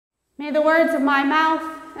May the words of my mouth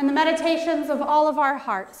and the meditations of all of our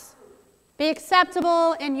hearts be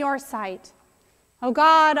acceptable in your sight, O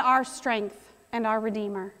God, our strength and our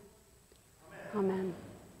Redeemer. Amen. Amen.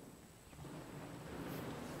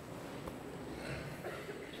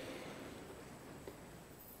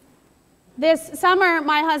 This summer,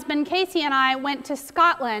 my husband Casey and I went to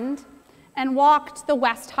Scotland and walked the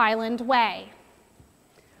West Highland Way.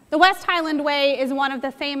 The West Highland Way is one of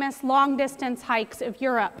the famous long-distance hikes of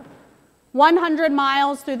Europe, 100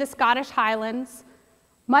 miles through the Scottish Highlands,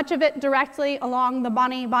 much of it directly along the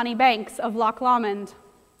bonny banks of Loch Lomond.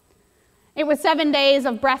 It was 7 days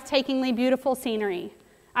of breathtakingly beautiful scenery,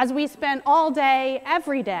 as we spent all day,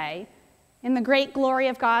 every day, in the great glory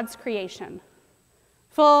of God's creation,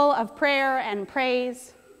 full of prayer and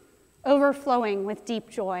praise, overflowing with deep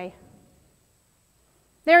joy.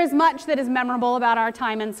 There is much that is memorable about our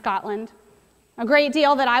time in Scotland, a great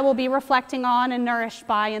deal that I will be reflecting on and nourished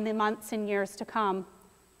by in the months and years to come.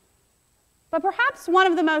 But perhaps one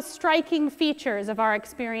of the most striking features of our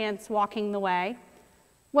experience walking the way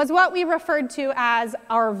was what we referred to as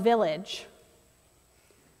our village.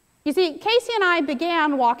 You see, Casey and I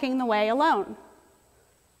began walking the way alone.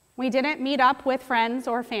 We didn't meet up with friends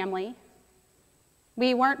or family.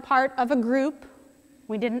 We weren't part of a group.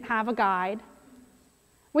 We didn't have a guide.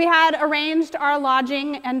 We had arranged our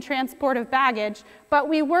lodging and transport of baggage, but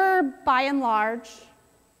we were, by and large,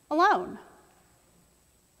 alone.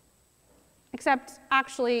 Except,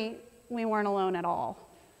 actually, we weren't alone at all.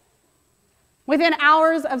 Within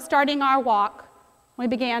hours of starting our walk, we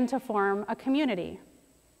began to form a community.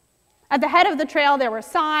 At the head of the trail, there were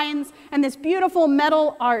signs and this beautiful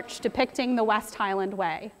metal arch depicting the West Highland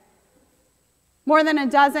Way. More than a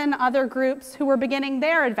dozen other groups who were beginning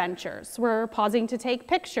their adventures were pausing to take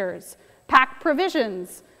pictures, pack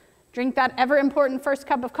provisions, drink that ever-important first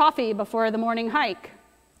cup of coffee before the morning hike.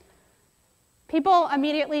 People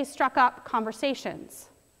immediately struck up conversations,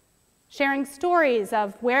 sharing stories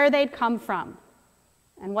of where they'd come from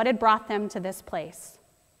and what had brought them to this place.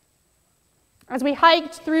 As we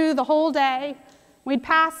hiked through the whole day, we'd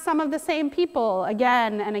pass some of the same people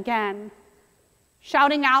again and again,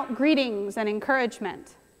 shouting out greetings and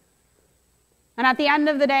encouragement. And at the end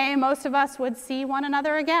of the day, most of us would see one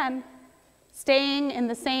another again, staying in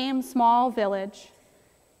the same small village,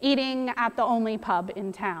 eating at the only pub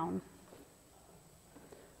in town.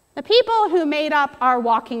 The people who made up our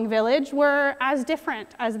walking village were as different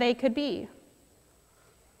as they could be.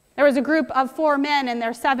 There was a group of 4 men in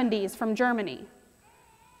their 70s from Germany.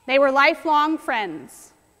 They were lifelong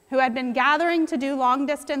friends who had been gathering to do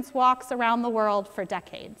long-distance walks around the world for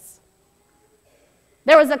decades.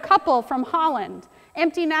 There was a couple from Holland,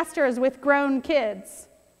 empty nesters with grown kids.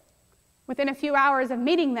 Within a few hours of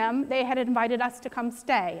meeting them, they had invited us to come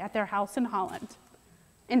stay at their house in Holland,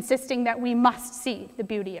 insisting that we must see the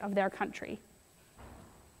beauty of their country.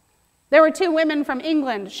 There were 2 women from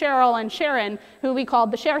England, Cheryl and Sharon, who we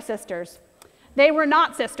called the Share Sisters. They were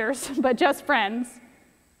not sisters, but just friends.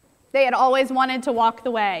 They had always wanted to walk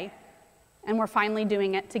the way, and were finally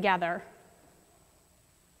doing it together.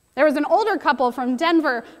 There was an older couple from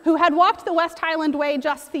Denver who had walked the West Highland Way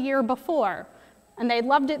just the year before, and they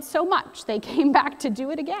loved it so much they came back to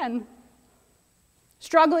do it again.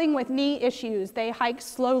 Struggling with knee issues, they hiked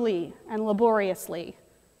slowly and laboriously,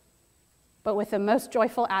 but with the most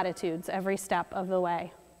joyful attitudes every step of the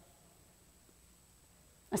way.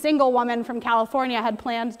 A single woman from California had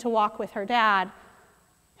planned to walk with her dad.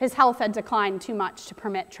 His health had declined too much to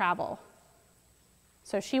permit travel.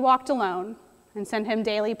 So she walked alone and sent him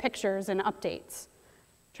daily pictures and updates,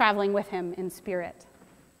 traveling with him in spirit.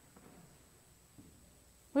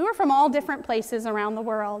 We were from all different places around the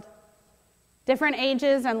world, different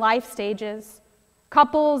ages and life stages,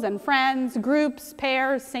 couples and friends, groups,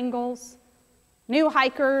 pairs, singles, new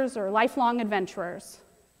hikers or lifelong adventurers.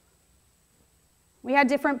 We had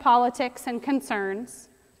different politics and concerns,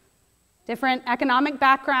 different economic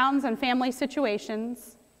backgrounds and family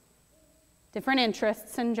situations, different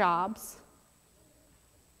interests and jobs.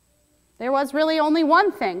 There was really only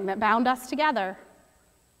one thing that bound us together.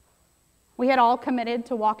 We had all committed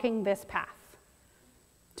to walking this path,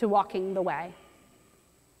 to walking the way.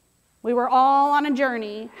 We were all on a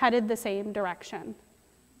journey headed the same direction.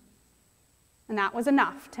 And that was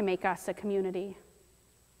enough to make us a community.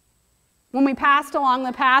 When we passed along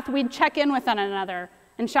the path, we'd check in with one another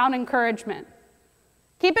and shout encouragement.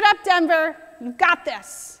 Keep it up, Denver. You've got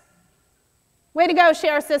this. Way to go,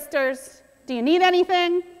 Share Sisters. Do you need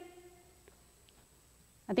anything?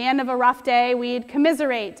 At the end of a rough day, we'd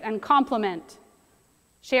commiserate and compliment,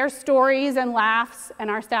 share stories and laughs, and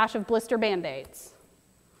our stash of blister Band-Aids.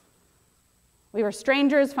 We were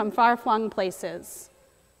strangers from far-flung places,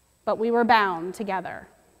 but we were bound together.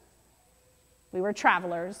 We were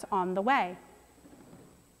travelers on the way.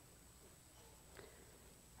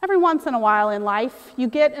 Every once in a while in life, you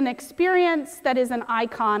get an experience that is an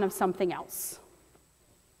icon of something else,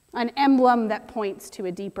 an emblem that points to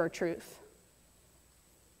a deeper truth.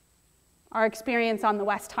 Our experience on the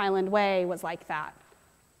West Highland Way was like that.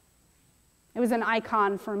 It was an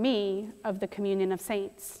icon for me of the communion of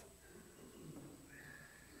saints.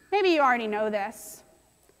 Maybe you already know this,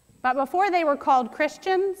 but before they were called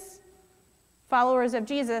Christians, followers of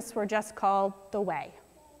Jesus were just called the Way.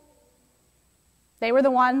 They were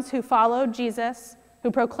the ones who followed Jesus,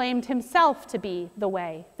 who proclaimed himself to be the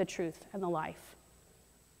way, the truth, and the life.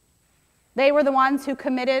 They were the ones who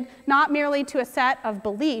committed not merely to a set of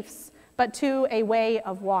beliefs, but to a way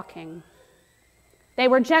of walking. They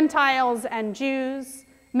were Gentiles and Jews,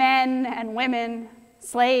 men and women,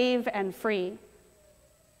 slave and free.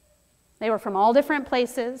 They were from all different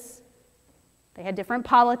places. They had different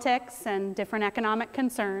politics and different economic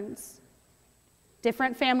concerns,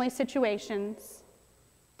 different family situations,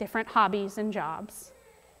 different hobbies and jobs.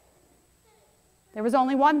 There was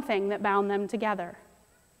only one thing that bound them together.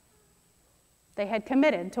 They had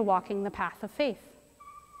committed to walking the path of faith,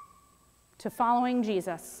 to following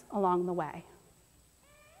Jesus along the way.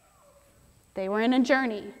 They were in a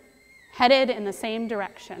journey, headed in the same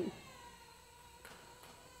direction.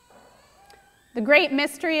 The great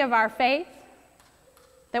mystery of our faith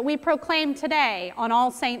that we proclaim today on All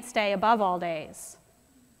Saints' Day above all days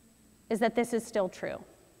is that this is still true.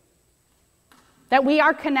 That we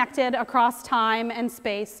are connected across time and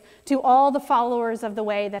space to all the followers of the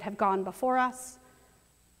way that have gone before us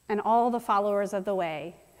and all the followers of the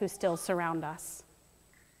way who still surround us.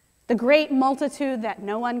 The great multitude that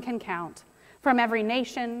no one can count, from every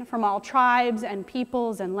nation, from all tribes and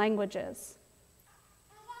peoples and languages.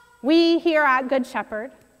 We here at Good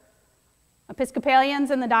Shepherd,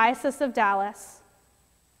 Episcopalians in the Diocese of Dallas,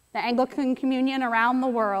 the Anglican Communion around the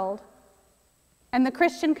world, and the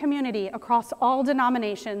Christian community across all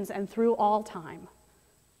denominations and through all time.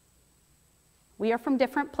 We are from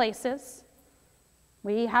different places.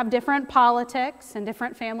 We have different politics and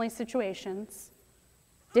different family situations,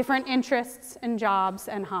 different interests and jobs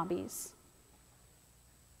and hobbies.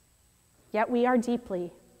 Yet we are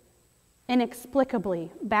deeply,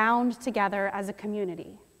 inexplicably bound together as a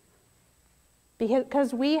community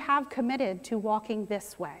because we have committed to walking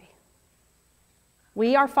this way.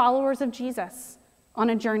 We are followers of Jesus on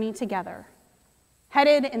a journey together,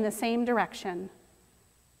 headed in the same direction,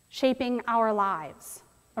 shaping our lives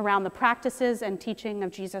around the practices and teaching of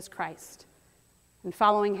Jesus Christ and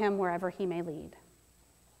following him wherever he may lead.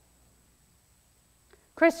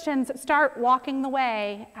 Christians start walking the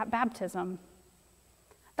way at baptism.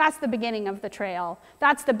 That's the beginning of the trail.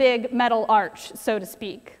 That's the big metal arch, so to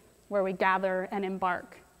speak, where we gather and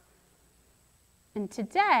embark. And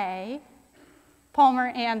today, Palmer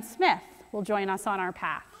Ann Smith will join us on our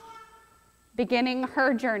path, beginning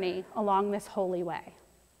her journey along this holy way.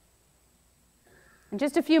 In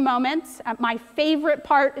just a few moments, at my favorite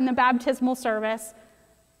part in the baptismal service,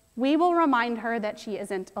 we will remind her that she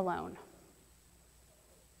isn't alone.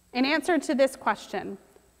 In answer to this question,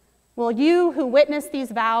 will you who witness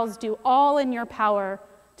these vows do all in your power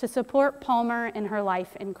to support Palmer in her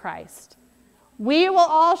life in Christ? We will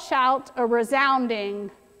all shout a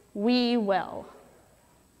resounding, "We will."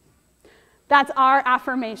 That's our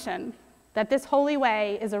affirmation, that this holy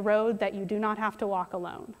way is a road that you do not have to walk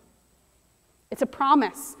alone. It's a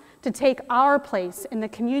promise to take our place in the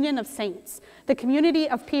communion of saints, the community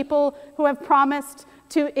of people who have promised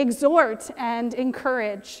to exhort and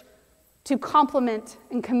encourage, to compliment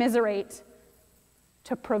and commiserate,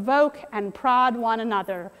 to provoke and prod one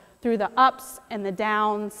another through the ups and the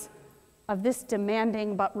downs of this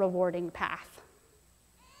demanding but rewarding path.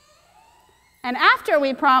 And after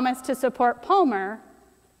we promise to support Palmer,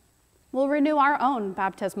 we'll renew our own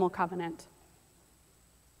baptismal covenant.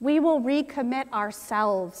 We will recommit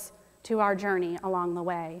ourselves to our journey along the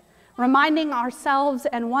way, reminding ourselves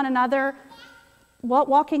and one another what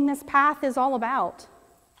walking this path is all about.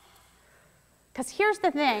 Because here's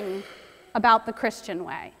the thing about the Christian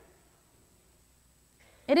way.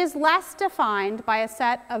 It is less defined by a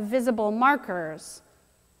set of visible markers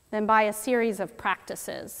than by a series of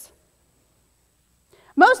practices.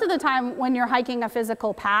 Most of the time when you're hiking a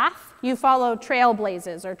physical path, you follow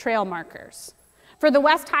trailblazes or trail markers. For the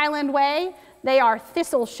West Highland Way, they are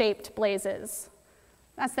thistle-shaped blazes.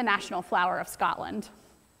 That's the national flower of Scotland.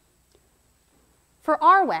 For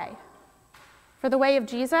our way, for the way of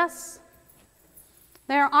Jesus,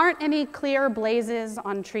 There aren't any clear blazes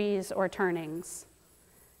on trees or turnings.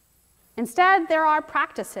 Instead, there are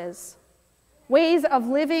practices, ways of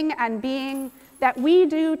living and being that we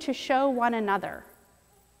do to show one another,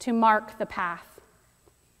 to mark the path.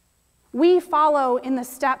 We follow in the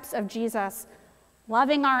steps of Jesus,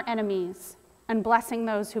 loving our enemies and blessing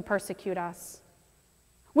those who persecute us.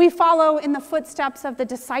 We follow in the footsteps of the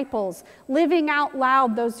disciples, living out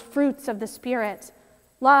loud those fruits of the Spirit: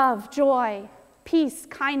 love, joy, peace,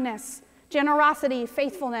 kindness, generosity,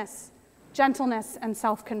 faithfulness, gentleness, and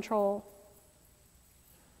self-control.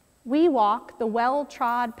 We walk the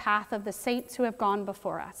well-trod path of the saints who have gone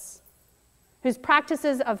before us, whose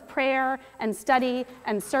practices of prayer and study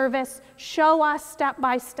and service show us step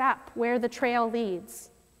by step where the trail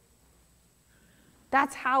leads.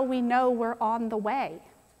 That's how we know we're on the way.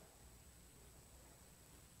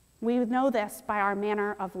 We know this by our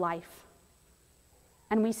manner of life.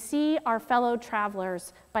 And we see our fellow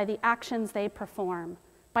travelers by the actions they perform,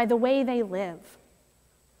 by the way they live.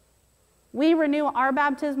 We renew our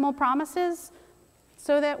baptismal promises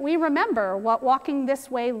so that we remember what walking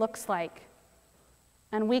this way looks like,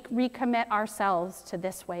 and we recommit ourselves to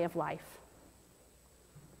this way of life.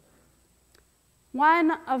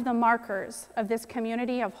 One of the markers of this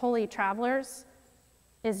community of holy travelers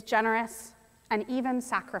is generous and even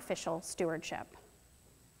sacrificial stewardship.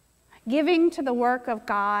 Giving to the work of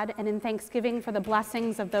God and in thanksgiving for the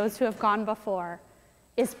blessings of those who have gone before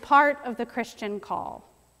is part of the Christian call.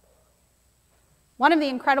 One of the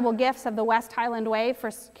incredible gifts of the West Highland Way for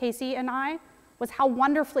Casey and I was how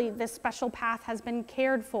wonderfully this special path has been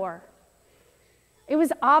cared for. It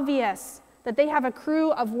was obvious that they have a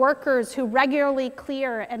crew of workers who regularly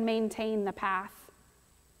clear and maintain the path.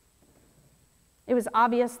 It was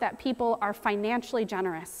obvious that people are financially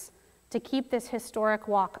generous to keep this historic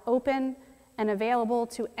walk open and available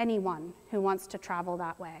to anyone who wants to travel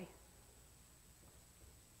that way.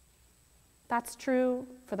 That's true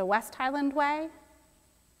for the West Highland Way.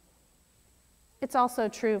 It's also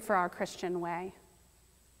true for our Christian way.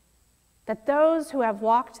 That those who have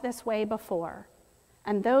walked this way before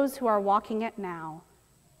and those who are walking it now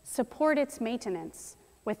support its maintenance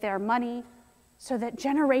with their money so that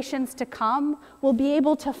generations to come will be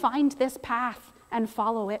able to find this path and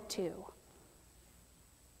follow it too.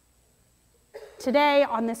 Today,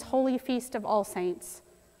 on this holy feast of All Saints,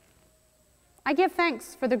 I give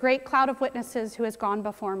thanks for the great cloud of witnesses who has gone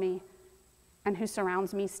before me and who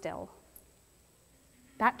surrounds me still.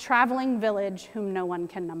 That traveling village whom no one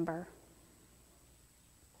can number.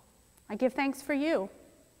 I give thanks for you,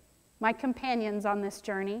 my companions on this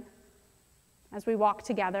journey, as we walk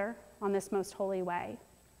together on this most holy way.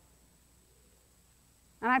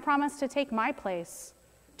 And I promise to take my place,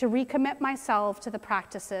 to recommit myself to the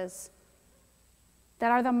practices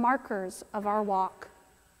that are the markers of our walk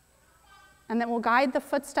and that will guide the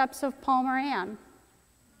footsteps of Paul Moran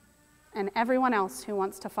and everyone else who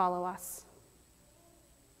wants to follow us.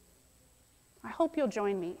 I hope you'll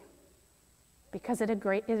join me because it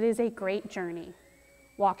is a great journey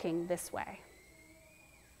walking this way.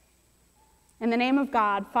 In the name of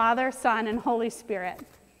God, Father, Son, and Holy Spirit,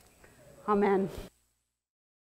 amen.